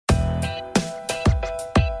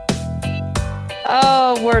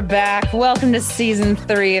Oh, we're back. Welcome to season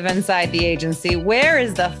 3 of Inside the Agency. Where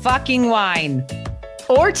is the fucking wine?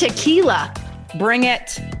 Or tequila. Bring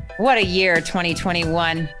it. What a year,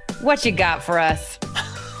 2021. What you got for us?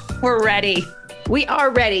 We're ready. We are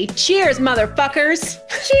ready. Cheers, motherfuckers.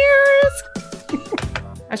 Cheers.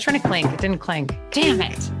 I was trying to clink. It didn't clink. Damn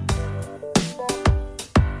it.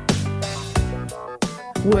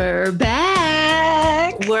 We're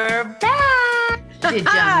back. We're back.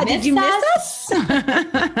 Did you miss us?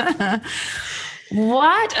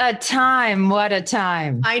 What a time. What a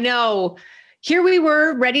time. I know. Here we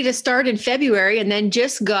were ready to start in February and then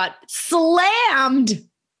just got slammed.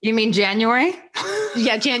 You mean January?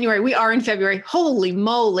 Yeah, January. We are in February. Holy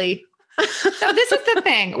moly. So this is the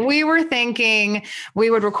thing. We were thinking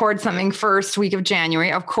we would record something first week of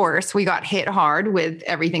January. Of course, we got hit hard with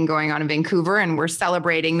everything going on in Vancouver, and we're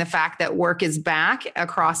celebrating the fact that work is back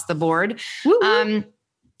across the board. Woo-woo.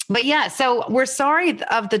 But yeah, so we're sorry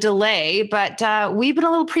of the delay, but we've been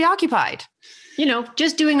a little preoccupied. You know,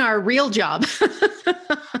 just doing our real job.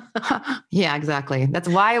 Yeah, exactly. That's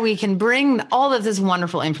why we can bring all of this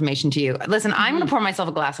wonderful information to you. Listen, I'm going to pour myself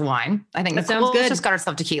a glass of wine. I think That Nicole sounds good. just got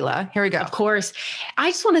herself tequila. Here we go. Of course.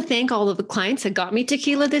 I just want to thank all of the clients that got me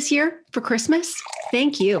tequila this year for Christmas.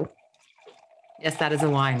 Thank you. Yes, that is a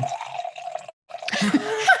wine.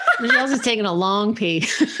 Michelle's just taking a long pee.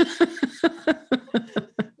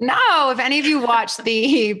 No, if any of you watched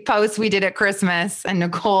the post we did at Christmas and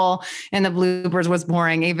Nicole in the bloopers was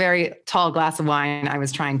pouring a very tall glass of wine, I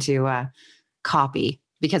was trying to copy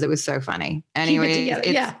because it was so funny. Anyway,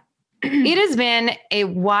 it has been a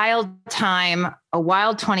wild time, a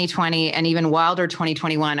wild 2020 and even wilder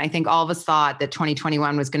 2021. I think all of us thought that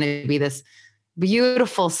 2021 was going to be this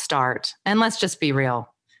beautiful start. And let's just be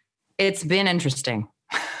real. It's been interesting.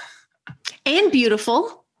 And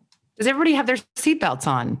beautiful. Does everybody have their seatbelts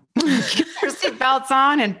on? Get your seatbelts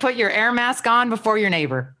on and put your air mask on before your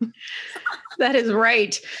neighbor. That is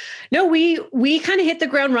right. No, we kind of hit the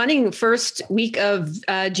ground running first week of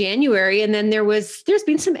January, and then there's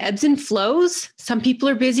been some ebbs and flows. Some people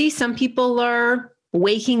are busy. Some people are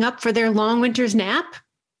waking up for their long winter's nap.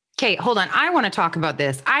 Okay, hold on. I want to talk about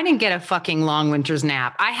this. I didn't get a fucking long winter's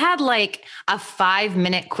nap. I had like a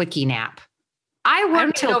 5-minute quickie nap. I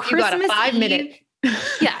worked till Christmas Eve. 5-minute.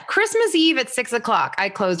 Yeah, Christmas Eve at 6:00. I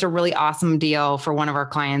closed a really awesome deal for one of our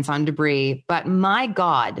clients on Debris, but my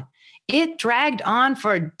God, it dragged on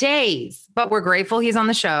for days. But we're grateful he's on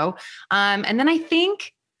the show. And then I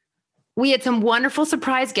think we had some wonderful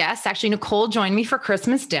surprise guests. Actually, Nicole joined me for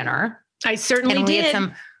Christmas dinner. I certainly and we did. had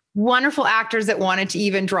some wonderful actors that wanted to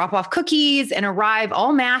even drop off cookies and arrive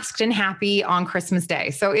all masked and happy on Christmas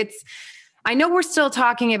Day. So I know we're still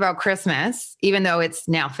talking about Christmas, even though it's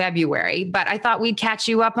now February, but I thought we'd catch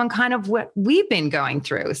you up on kind of what we've been going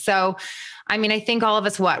through. So, I mean, I think all of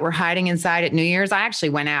us, we're hiding inside at New Year's. I actually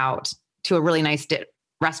went out to a really nice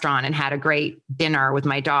restaurant and had a great dinner with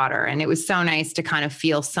my daughter. And it was so nice to kind of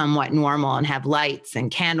feel somewhat normal and have lights and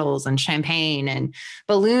candles and champagne and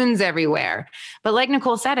balloons everywhere. But like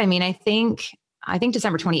Nicole said, I mean, I think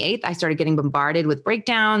December 28th, I started getting bombarded with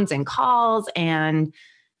breakdowns and calls, and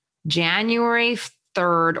January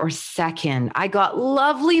 3rd or 2nd, I got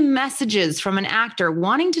lovely messages from an actor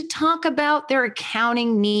wanting to talk about their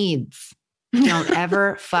accounting needs. Don't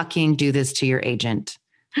ever fucking do this to your agent.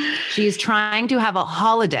 She is trying to have a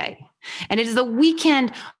holiday, and it is the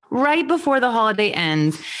weekend right before the holiday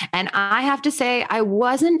ends. And I have to say, I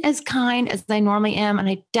wasn't as kind as I normally am, and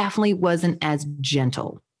I definitely wasn't as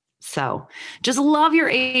gentle. So just love your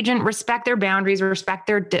agent, respect their boundaries, respect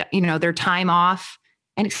their time off,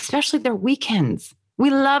 and especially their weekends. We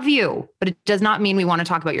love you, but it does not mean we want to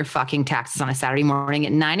talk about your fucking taxes on a Saturday morning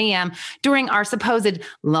at 9 a.m. during our supposed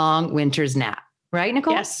long winter's nap. Right,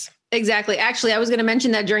 Nicole? Yes, exactly. Actually, I was going to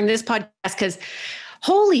mention that during this podcast because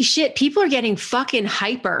holy shit, people are getting fucking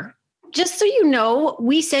hyper. Just so you know,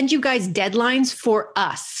 we send you guys deadlines for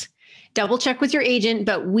us. Double check with your agent,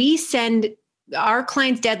 but we send our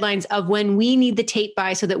clients deadlines of when we need the tape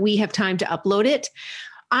by so that we have time to upload it.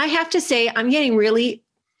 I have to say, I'm getting really,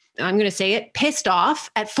 I'm going to say it, pissed off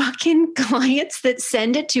at fucking clients that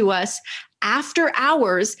send it to us after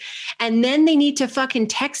hours. And then they need to fucking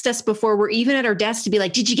text us before we're even at our desk to be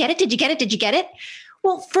like, did you get it? Did you get it? Did you get it?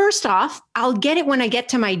 Well, first off, I'll get it when I get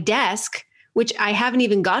to my desk, which I haven't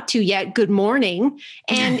even got to yet. Good morning.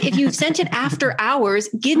 And if you sent it after hours,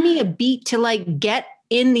 give me a beat to like get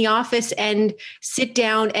in the office and sit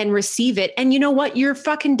down and receive it. And you know what? Your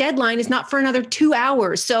fucking deadline is not for another 2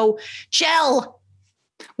 hours. So chill.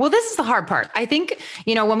 Well, this is the hard part. I think,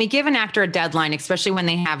 when we give an actor a deadline, especially when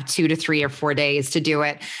they have 2 to 3 or 4 days to do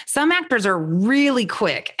it, some actors are really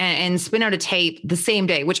quick and spin out a tape the same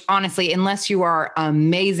day, which honestly, unless you are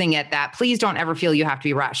amazing at that, please don't ever feel you have to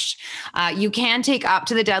be rushed. You can take up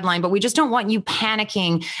to the deadline, but we just don't want you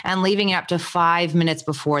panicking and leaving it up to 5 minutes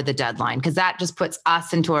before the deadline, because that just puts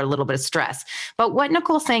us into a little bit of stress. But what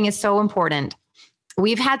Nicole's saying is so important.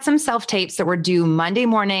 We've had some self-tapes that were due Monday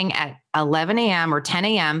morning at 11 a.m. or 10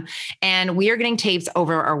 a.m., and we are getting tapes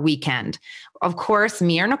over our weekend. Of course,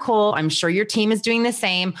 me or Nicole, I'm sure your team is doing the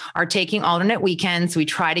same, are taking alternate weekends. We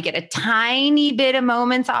try to get a tiny bit of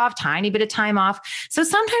moments off, tiny bit of time off. So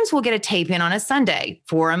sometimes we'll get a tape in on a Sunday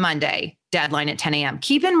for a Monday deadline at 10 a.m.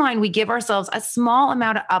 Keep in mind, we give ourselves a small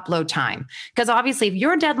amount of upload time, because obviously if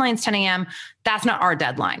your deadline is 10 a.m., that's not our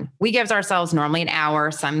deadline. We give ourselves normally an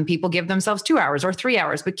hour. Some people give themselves 2 hours or 3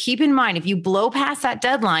 hours. But keep in mind, if you blow past that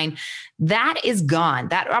deadline, that is gone.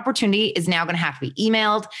 That opportunity is now going to have to be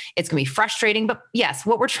emailed. It's going to be frustrating. But yes,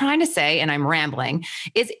 what we're trying to say, and I'm rambling,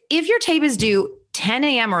 is if your tape is due 10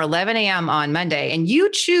 a.m. or 11 a.m. on Monday, and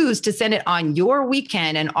you choose to send it on your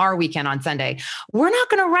weekend and our weekend on Sunday, we're not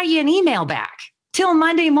going to write you an email back till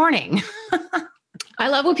Monday morning. I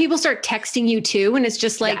love when people start texting you too. And it's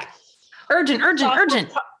just like urgent.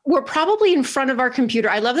 We're probably in front of our computer.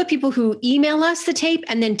 I love the people who email us the tape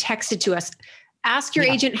and then text it to us. Ask your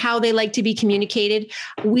agent how they like to be communicated.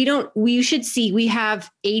 We should see, we have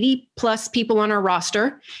 80 plus people on our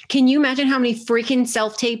roster. Can you imagine how many freaking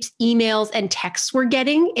self-tapes, emails, and texts we're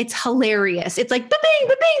getting? It's hilarious. It's like, ba-bing,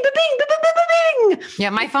 ba-bing, ba-bing, ba-bing, ba-bing. Yeah,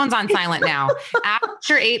 my phone's on silent now.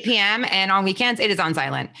 After 8 p.m. and on weekends, it is on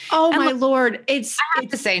silent. Oh, and my Lord. I have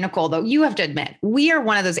to say, Nicole, though, you have to admit, we are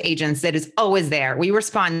one of those agents that is always there. We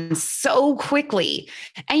respond so quickly.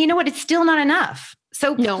 And you know what? It's still not enough.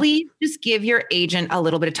 So please just give your agent a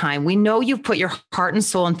little bit of time. We know you've put your heart and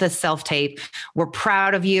soul into this self-tape. We're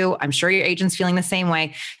proud of you. I'm sure your agent's feeling the same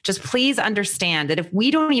way. Just please understand that if we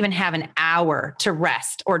don't even have an hour to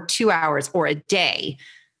rest, or 2 hours, or a day,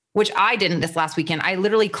 which I didn't this last weekend. I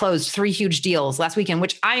literally closed 3 huge deals last weekend,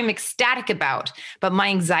 which I am ecstatic about. But my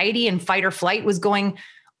anxiety and fight or flight was going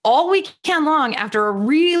all weekend long after a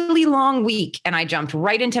really long week. And I jumped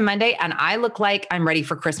right into Monday, and I look like I'm ready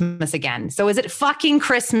for Christmas again. So is it fucking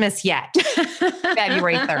Christmas yet?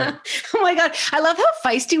 February 3rd. Oh my God. I love how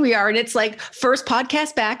feisty we are. And it's like first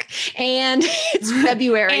podcast back and it's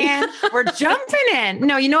February. And we're jumping in.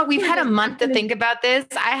 No, you know what? We've had a month to think about this.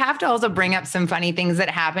 I have to also bring up some funny things that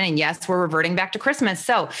happen. And yes, we're reverting back to Christmas.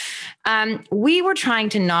 So we were trying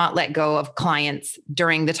to not let go of clients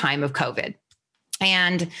during the time of COVID.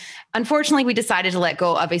 And unfortunately, we decided to let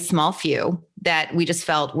go of a small few that we just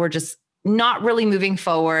felt were just not really moving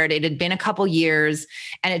forward. It had been a couple years,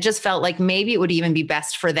 and it just felt like maybe it would even be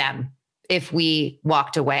best for them if we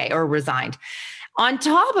walked away or resigned. On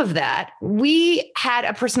top of that, we had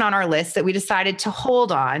a person on our list that we decided to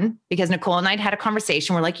hold on because Nicole and I had a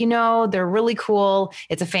conversation. We're like, they're really cool.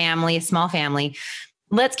 It's a family, a small family.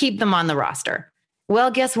 Let's keep them on the roster.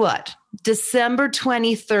 Well, guess what? December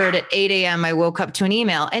 23rd at 8 a.m., I woke up to an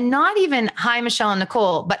email, and not even, hi, Michelle and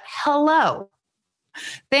Nicole, but hello.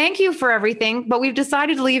 Thank you for everything, but we've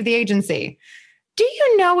decided to leave the agency. Do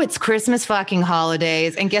you know it's Christmas fucking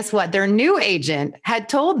holidays? And guess what? Their new agent had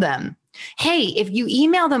told them, hey, if you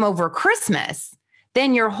email them over Christmas,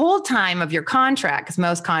 then your hold time of your contract, because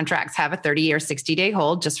most contracts have a 30 or 60-day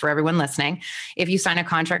hold, just for everyone listening. If you sign a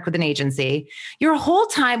contract with an agency, your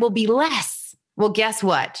hold time will be less. Well, guess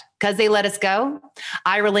what? Because they let us go,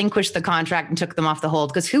 I relinquished the contract and took them off the hold,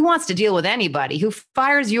 because who wants to deal with anybody who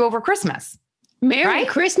fires you over Christmas? Merry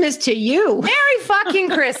Christmas to you. Merry fucking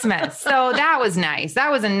Christmas. So that was nice.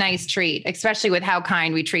 That was a nice treat, especially with how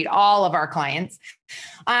kind we treat all of our clients.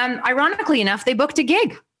 Ironically enough, they booked a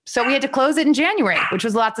gig. So we had to close it in January, which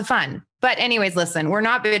was lots of fun. But anyways, listen, we're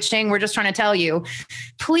not bitching. We're just trying to tell you,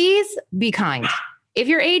 please be kind. If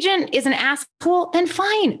your agent is an asshole, then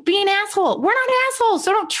fine, be an asshole. We're not assholes,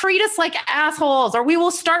 so don't treat us like assholes, or we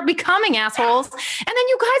will start becoming assholes, and then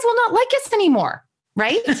you guys will not like us anymore,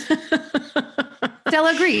 right?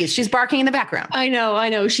 Stella agrees. She's barking in the background. I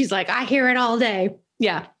know. She's like, I hear it all day.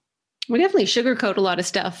 Yeah. We definitely sugarcoat a lot of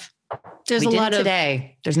stuff. There's a lot of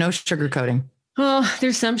today. There's no sugarcoating. Oh,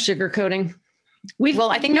 there's some sugarcoating.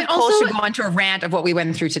 I think Nicole should go on to a rant of what we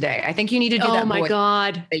went through today. I think you need to do that. Oh my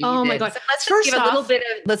God. Oh my God. So let's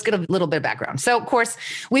get a little bit of background. So of course,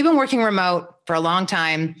 we've been working remote for a long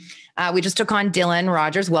time. We just took on Dylan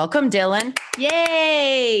Rogers. Welcome, Dylan.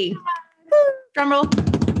 Yay. Drum roll.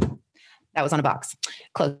 That was on a box,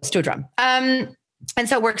 close to a drum. And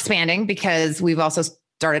so we're expanding because we've also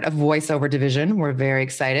started a voiceover division. We're very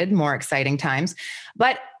excited, more exciting times.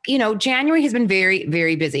 But, January has been very,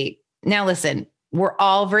 very busy. Now, listen, we're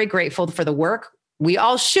all very grateful for the work. We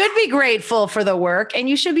all should be grateful for the work, and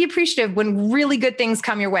you should be appreciative when really good things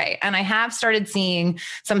come your way. And I have started seeing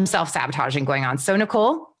some self-sabotaging going on. So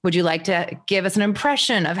Nicole, would you like to give us an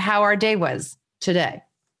impression of how our day was today?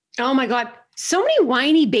 Oh my God. So many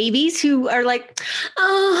whiny babies who are like,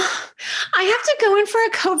 oh, I have to go in for a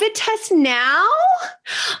COVID test now.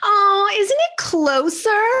 Oh, isn't it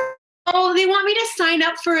closer? Oh, they want me to sign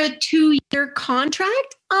up for a 2-year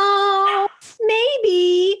contract. Oh,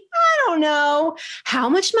 maybe. I don't know. How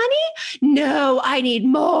much money? No, I need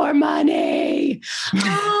more money.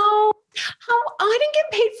 Oh, I didn't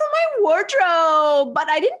get paid for my wardrobe, but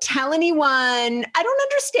I didn't tell anyone. I don't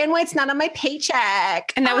understand why it's not on my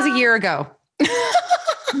paycheck. And that was a year ago.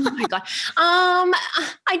 Oh my God.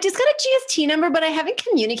 I just got a GST number, but I haven't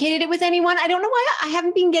communicated it with anyone. I don't know why I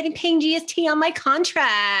haven't been paying GST on my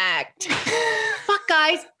contract. Fuck,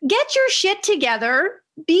 guys, get your shit together.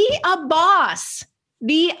 Be a boss.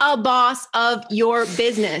 Be a boss of your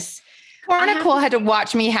business. Poor Nicole had to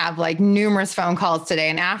watch me have like numerous phone calls today.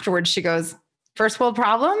 And afterwards she goes, first world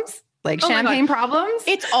problems? Like champagne problems?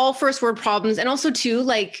 It's all first world problems. And also too,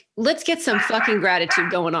 like, let's get some fucking gratitude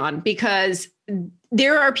going on, because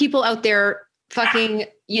there are people out there fucking,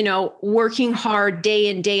 working hard day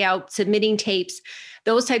in, day out, submitting tapes,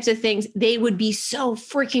 those types of things. They would be so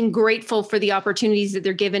freaking grateful for the opportunities that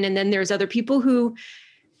they're given. And then there's other people who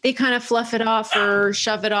they kind of fluff it off or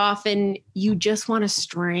shove it off, and you just want to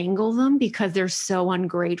strangle them because they're so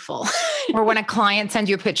ungrateful. Or when a client sends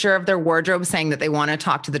you a picture of their wardrobe saying that they want to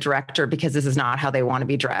talk to the director because this is not how they want to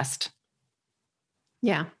be dressed.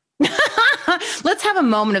 Yeah. Let's have a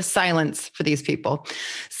moment of silence for these people.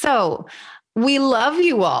 So we love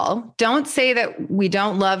you all. Don't say that we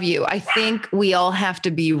don't love you. I think we all have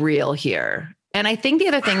to be real here. And I think the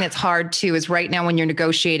other thing that's hard too is right now when you're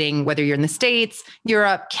negotiating, whether you're in the States,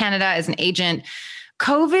 Europe, Canada as an agent,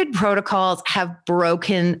 COVID protocols have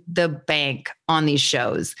broken the bank on these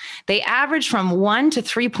shows. They average from $1 to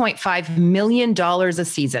 $3.5 million a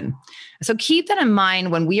season. So keep that in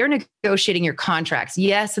mind when we are negotiating your contracts.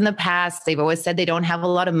 Yes, in the past, they've always said they don't have a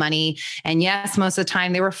lot of money. And yes, most of the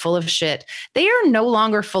time they were full of shit. They are no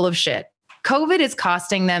longer full of shit. COVID is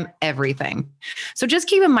costing them everything. So just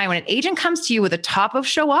keep in mind when an agent comes to you with a top of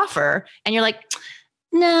show offer and you're like,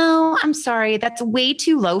 no, I'm sorry, that's way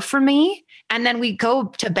too low for me. And then we go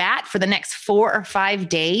to bat for the next 4 or 5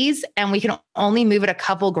 days and we can only move it a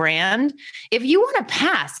couple grand. If you want to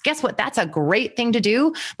pass, guess what? That's a great thing to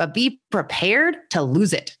do, but be prepared to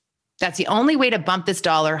lose it. That's the only way to bump this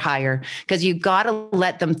dollar higher, because you got to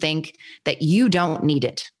let them think that you don't need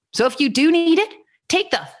it. So if you do need it,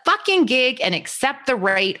 take the fucking gig and accept the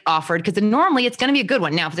rate offered, because normally it's going to be a good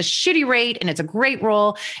one. Now, if it's a shitty rate and it's a great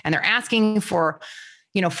role and they're asking for,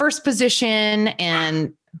 first position,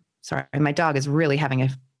 and sorry, my dog is really having a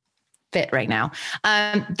fit right now.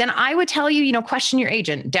 Then I would tell you, question your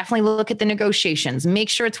agent. Definitely look at the negotiations. Make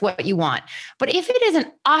sure it's what you want. But if it is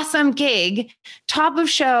an awesome gig, top of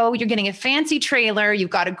show, you're getting a fancy trailer, you've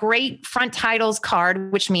got a great front titles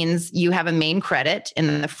card, which means you have a main credit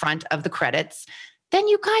in the front of the credits, then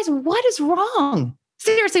you guys, what is wrong?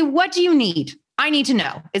 Seriously, what do you need? I need to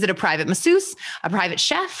know. Is it a private masseuse, a private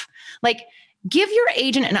chef? Like, give your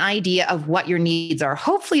agent an idea of what your needs are.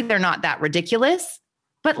 Hopefully they're not that ridiculous,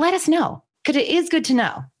 but let us know, because it is good to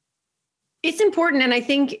know. It's important. And I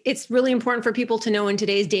think it's really important for people to know in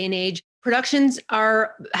today's day and age, productions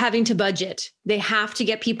are having to budget. They have to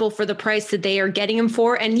get people for the price that they are getting them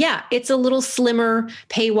for. And yeah, it's a little slimmer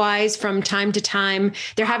pay-wise from time to time.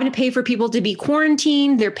 They're having to pay for people to be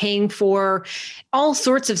quarantined. They're paying for all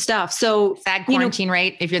sorts of stuff. So SAG quarantine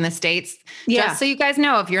rate, if you're in the States. Yeah. Just so you guys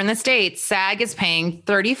know, if you're in the States, SAG is paying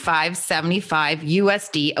 $35.75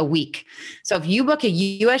 USD a week. So if you book a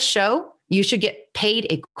US show, you should get paid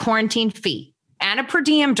a quarantine fee and a per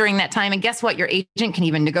diem during that time. And guess what? Your agent can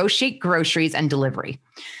even negotiate groceries and delivery.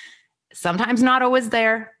 Sometimes not always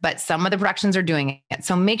there, but some of the productions are doing it.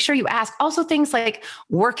 So make sure you ask. Also things like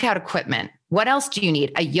workout equipment. What else do you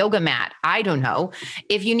need? A yoga mat? I don't know.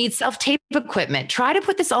 If you need self-tape equipment, try to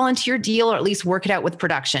put this all into your deal, or at least work it out with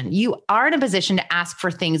production. You are in a position to ask for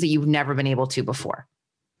things that you've never been able to before.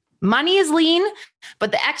 Money is lean,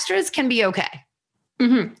 but the extras can be okay.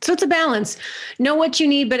 Mm-hmm. So it's a balance. Know what you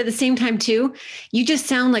need, but at the same time too, you just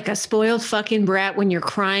sound like a spoiled fucking brat when you're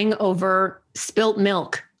crying over spilt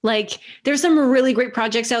milk. Like, there's some really great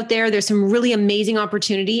projects out there. There's some really amazing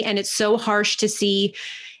opportunity. And it's so harsh to see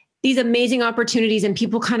these amazing opportunities and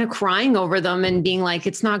people kind of crying over them and being like,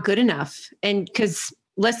 it's not good enough. And because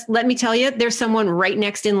let me tell you, there's someone right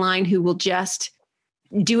next in line who will just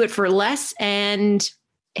do it for less. And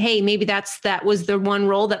hey, maybe that was the one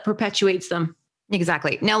role that perpetuates them.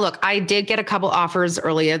 Exactly. Now, look, I did get a couple offers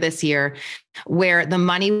earlier this year where the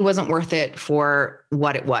money wasn't worth it for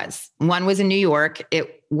what it was. One was in New York.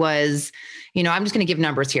 It was, I'm just going to give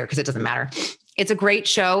numbers here because it doesn't matter. It's a great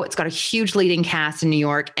show. It's got a huge leading cast in New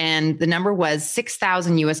York. And the number was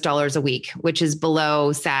 $6,000 a week, which is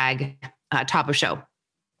below SAG top of show.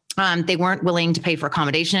 They weren't willing to pay for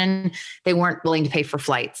accommodation. They weren't willing to pay for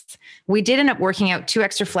flights. We did end up working out 2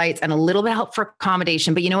 extra flights and a little bit of help for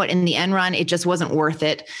accommodation. But you know what? In the end run, it just wasn't worth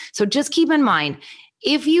it. So just keep in mind,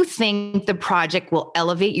 if you think the project will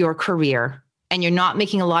elevate your career and you're not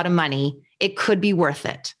making a lot of money, it could be worth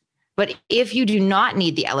it. But if you do not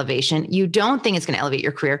need the elevation, you don't think it's going to elevate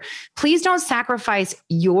your career, please don't sacrifice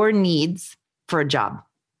your needs for a job.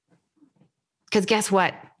 Because guess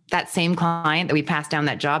what? That same client that we passed down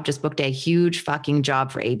that job just booked a huge fucking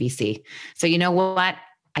job for ABC. So you know what?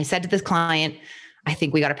 I said to this client, I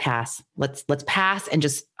think we got to pass. Let's pass and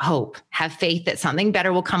just hope, have faith that something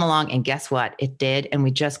better will come along. And guess what? It did. And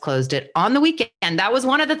we just closed it on the weekend. That was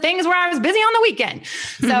one of the things where I was busy on the weekend.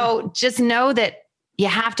 So just know that you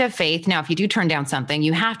have to have faith. Now, if you do turn down something,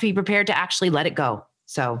 you have to be prepared to actually let it go.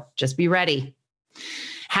 So just be ready.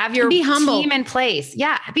 Have your team in place.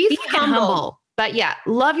 Yeah. Be humble. But yeah,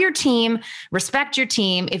 love your team, respect your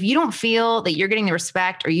team. If you don't feel that you're getting the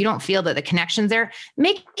respect or you don't feel that the connection's there,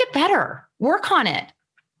 make it better. Work on it.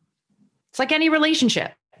 It's like any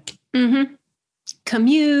relationship. Mm-hmm.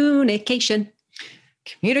 Communication.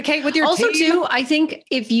 Communicate with your team. Also, too, I think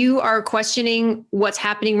if you are questioning what's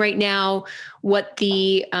happening right now, what's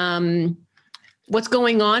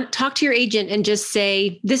going on, talk to your agent and just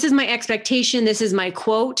say, this is my expectation. This is my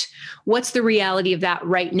quote. What's the reality of that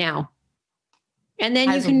right now? And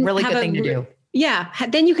then you can really good thing to do. Yeah.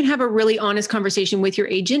 Then you can have a really honest conversation with your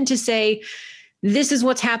agent to say, this is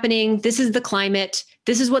what's happening. This is the climate.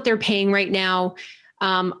 This is what they're paying right now.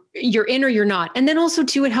 You're in or you're not. And then also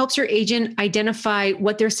too, it helps your agent identify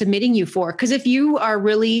what they're submitting you for. Because if you are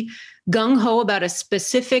really gung-ho about a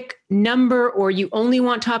specific number, or you only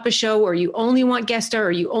want top of show, or you only want guest star,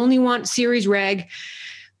 or you only want series reg,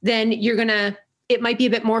 then it might be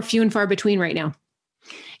a bit more few and far between right now.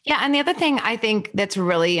 Yeah. And the other thing I think that's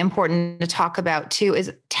really important to talk about too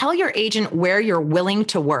is tell your agent where you're willing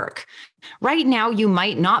to work. Right now, you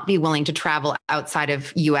might not be willing to travel outside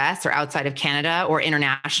of US or outside of Canada or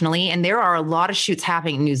internationally. And there are a lot of shoots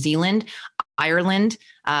happening in New Zealand, Ireland.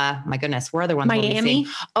 My goodness, where are the ones? Miami.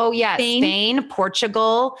 Oh yeah. Spain,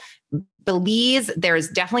 Portugal, Belize. There's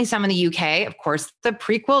definitely some in the UK. Of course, the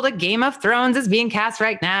prequel to Game of Thrones is being cast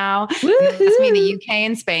right now. That's me, the UK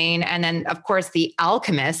and Spain. And then of course, The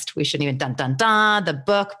Alchemist. We shouldn't even the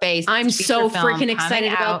book based. I'm so freaking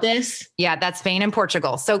excited about this. Yeah, that's Spain and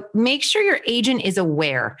Portugal. So make sure your agent is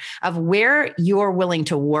aware of where you're willing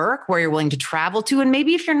to work, where you're willing to travel to. And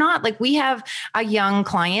maybe if you're not, like we have a young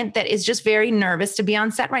client that is just very nervous to be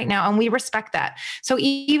on set right now. And we respect that. So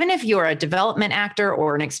even if you're a development actor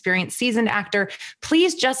or an experienced seasoned actor,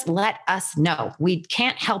 please just let us know. We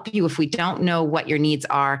can't help you if we don't know what your needs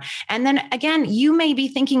are. And then again, you may be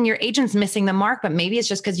thinking your agent's missing the mark, but maybe it's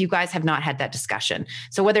just because you guys have not had that discussion.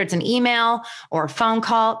 So whether it's an email or a phone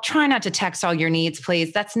call, try not to text all your needs,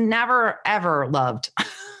 please. That's never, ever loved.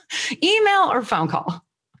 Email or phone call.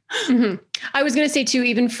 Mm-hmm. I was going to say too,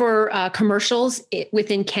 even for commercials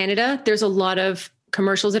within Canada, there's a lot of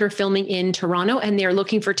commercials that are filming in Toronto and they're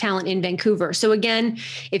looking for talent in Vancouver. So again,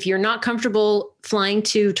 if you're not comfortable flying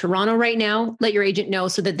to Toronto right now, let your agent know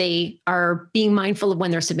so that they are being mindful of when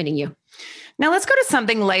they're submitting you. Now let's go to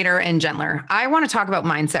something lighter and gentler. I want to talk about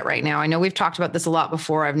mindset right now. I know we've talked about this a lot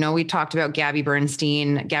before. I know we talked about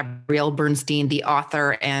Gabrielle Bernstein, the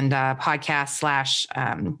author and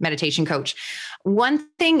podcast / meditation coach. One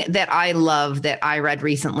thing that I love that I read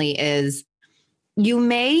recently is you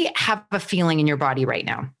may have a feeling in your body right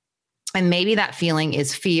now. And maybe that feeling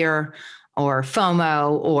is fear or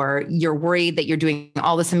FOMO, or you're worried that you're doing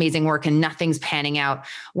all this amazing work and nothing's panning out.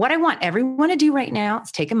 What I want everyone to do right now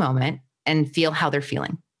is take a moment and feel how they're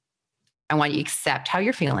feeling. I want you to accept how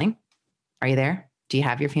you're feeling. Are you there? Do you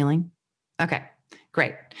have your feeling? Okay,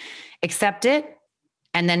 great. Accept it.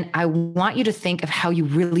 And then I want you to think of how you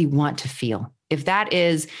really want to feel. If that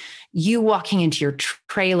is you walking into your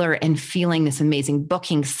trailer and feeling this amazing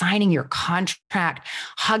booking, signing your contract,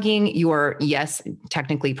 hugging your, yes,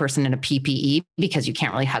 technically person in a PPE, because you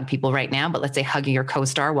can't really hug people right now, but let's say hugging your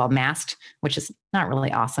co-star while masked, which is not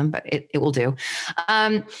really awesome, but it will do.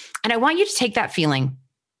 And I want you to take that feeling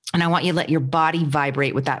And I want you to let your body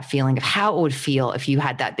vibrate with that feeling of how it would feel if you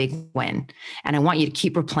had that big win. And I want you to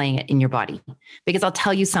keep replaying it in your body, because I'll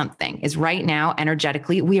tell you something is right now,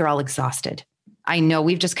 energetically, we are all exhausted. I know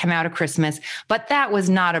we've just come out of Christmas, but that was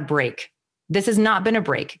not a break. This has not been a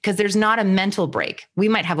break, because there's not a mental break. We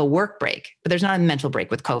might have a work break, but there's not a mental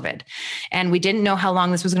break with COVID. And we didn't know how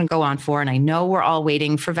long this was going to go on for. And I know we're all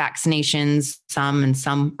waiting for vaccinations.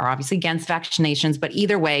 Some are obviously against vaccinations, but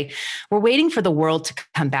either way, we're waiting for the world to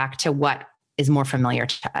come back to what is more familiar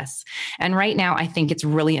to us. And right now, I think it's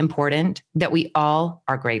really important that we all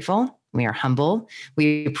are grateful. We are humble.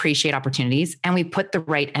 We appreciate opportunities, and we put the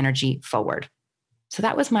right energy forward. So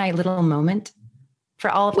that was my little moment for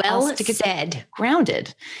all of us to get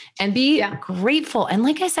grounded and be grateful. And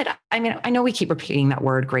like I said, I mean, I know we keep repeating that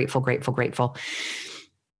word, grateful, grateful, grateful.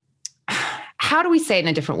 How do we say it in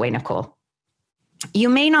a different way, Nicole? You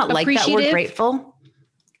may not like that word grateful,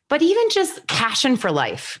 but even just passion for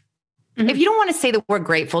life. Mm-hmm. If you don't want to say the word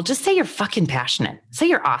grateful, just say you're fucking passionate. Say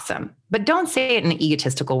you're awesome, but don't say it in an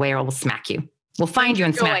egotistical way or we'll smack you. We'll find you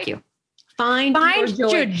and smack you. Find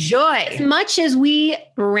your joy. As much as we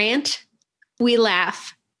rant, we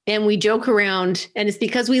laugh and we joke around, and it's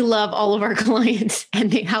because we love all of our clients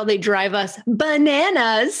and how they drive us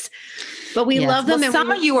bananas, but we love them. And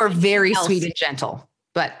some of you are very sweet and gentle,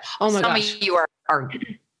 but some of you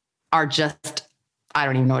are just, I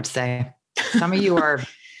don't even know what to say. Some of you are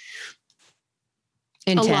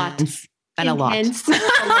intense. A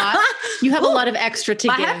lot. You have a lot of extra to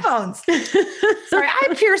give. Headphones. Sorry,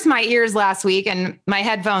 I pierced my ears last week and my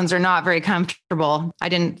headphones are not very comfortable. I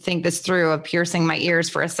didn't think this through of piercing my ears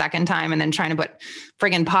for a second time and then trying to put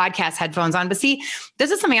friggin' podcast headphones on. But see,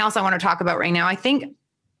 this is something else I want to talk about right now. I think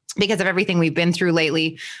because of everything we've been through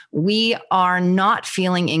lately, we are not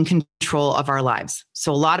feeling in control of our lives.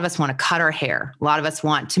 So a lot of us want to cut our hair. A lot of us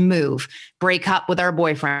want to move, break up with our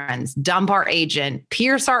boyfriends, dump our agent,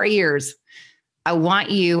 pierce our ears. I want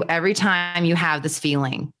you, every time you have this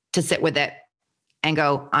feeling, to sit with it and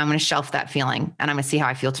go, I'm going to shelf that feeling and I'm going to see how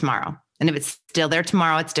I feel tomorrow. And if it's still there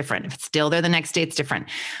tomorrow, it's different. If it's still there the next day, it's different.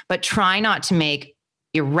 But try not to make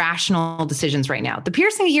irrational decisions right now. The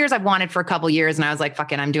piercing ears I've wanted for a couple of years and I was like,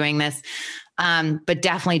 fuck it, I'm doing this. But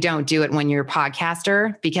definitely don't do it when you're a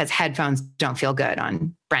podcaster, because headphones don't feel good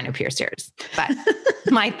on brand new pierced ears. But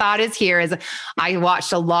my thought is I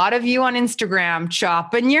watched a lot of you on Instagram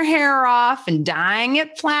chopping your hair off and dyeing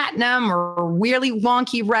it platinum or really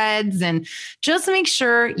wonky reds. And just make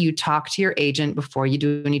sure you talk to your agent before you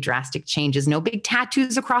do any drastic changes. No big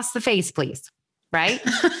tattoos across the face, please. Right?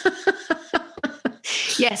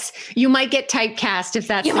 Yes, you might get typecast if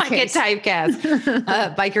that's the case. Get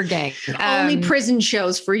typecast. Biker gang. Only prison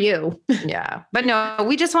shows for you. Yeah. But no,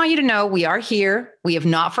 we just want you to know we are here. We have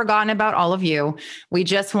not forgotten about all of you. We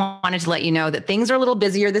just wanted to let you know that things are a little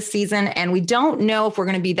busier this season and we don't know if we're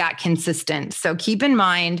going to be that consistent. So keep in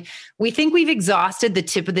mind, we think we've exhausted the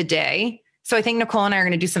tip of the day. So I think Nicole and I are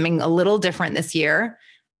going to do something a little different this year,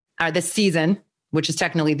 this season, which is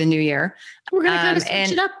technically the new year. We're going to kind of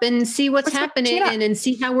switch it up and see what's happening and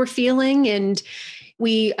see how we're feeling. And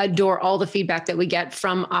we adore all the feedback that we get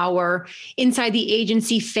from our Inside the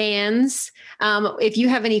Agency fans. If you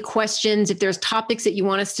have any questions, if there's topics that you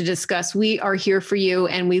want us to discuss, we are here for you.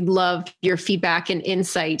 And we love your feedback and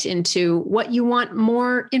insight into what you want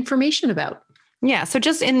more information about. Yeah. So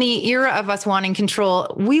just in the era of us wanting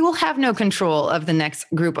control, we will have no control of the next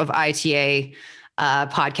group of ITA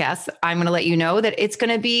podcasts. I'm going to let you know that it's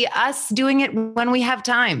going to be us doing it when we have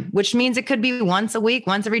time, which means it could be once a week,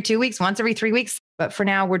 once every 2 weeks, once every 3 weeks. But for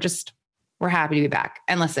now, we're happy to be back.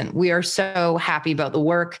 And listen, we are so happy about the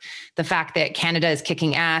work, the fact that Canada is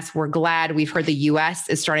kicking ass. We're glad. We've heard the US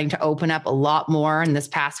is starting to open up a lot more in this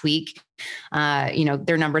past week.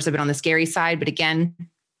 Their numbers have been on the scary side, but again,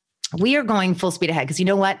 we are going full speed ahead because you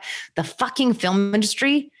know what? The fucking film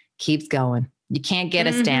industry keeps going. You can't get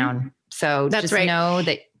us down. So just know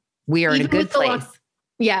that we are in a good place.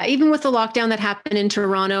 Even with the lockdown that happened in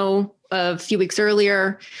Toronto a few weeks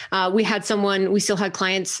earlier, we still had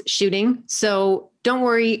clients shooting. So don't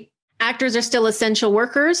worry, actors are still essential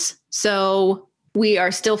workers. So we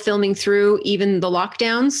are still filming through even the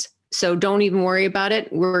lockdowns. So don't even worry about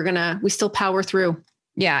it. We still power through.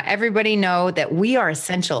 Yeah. Everybody know that we are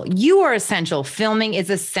essential. You are essential. Filming is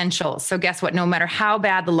essential. So guess what? No matter how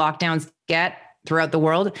bad the lockdowns get throughout the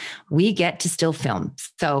world, we get to still film.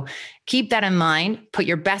 So keep that in mind, put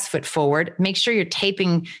your best foot forward, make sure your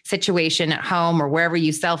taping situation at home or wherever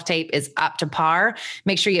you self-tape is up to par.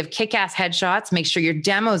 Make sure you have kick-ass headshots, make sure your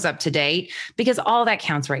demo's up to date, because all that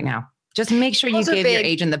counts right now. Just make sure you give your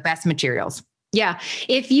agent the best materials. Yeah.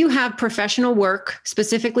 If you have professional work,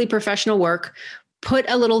 specifically professional work, put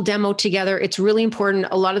a little demo together. It's really important.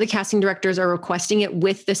 A lot of the casting directors are requesting it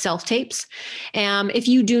with the self-tapes. If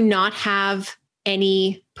you do not have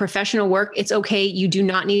any professional work, it's okay. You do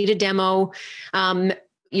not need a demo.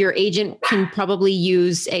 Your agent can probably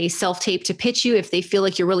use a self-tape to pitch you if they feel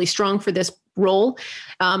like you're really strong for this role.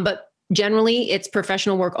 But generally, it's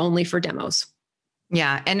professional work only for demos.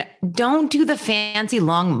 Yeah. And don't do the fancy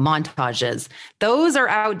long montages. Those are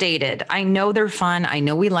outdated. I know they're fun. I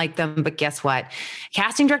know we like them, but guess what?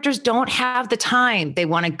 Casting directors don't have the time. They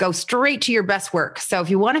want to go straight to your best work. So if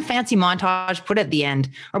you want a fancy montage, put it at the end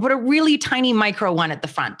or put a really tiny micro one at the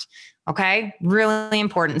front. Okay. Really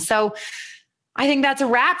important. So I think that's a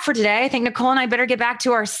wrap for today. I think Nicole and I better get back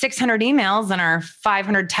to our 600 emails and our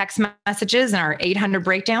 500 text messages and our 800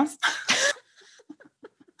 breakdowns.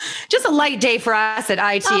 Just a light day for us at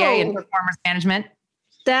ITA and Performance Management.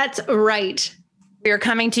 That's right. We are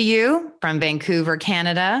coming to you from Vancouver,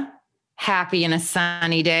 Canada. Happy and a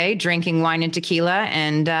sunny day, drinking wine and tequila.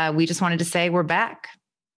 And we just wanted to say we're back.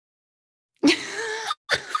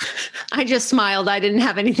 I just smiled. I didn't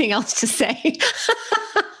have anything else to say.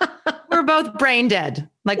 We're both brain dead.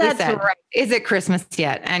 Like That's we said, right. Is it Christmas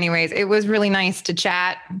yet? Anyways, it was really nice to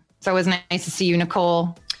chat. So it was nice to see you,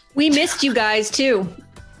 Nicole. We missed you guys too.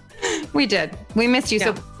 We did. We missed you.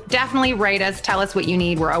 Yeah. So definitely write us. Tell us what you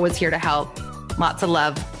need. We're always here to help. Lots of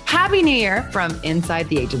love. Happy New Year from inside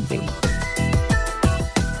the agency.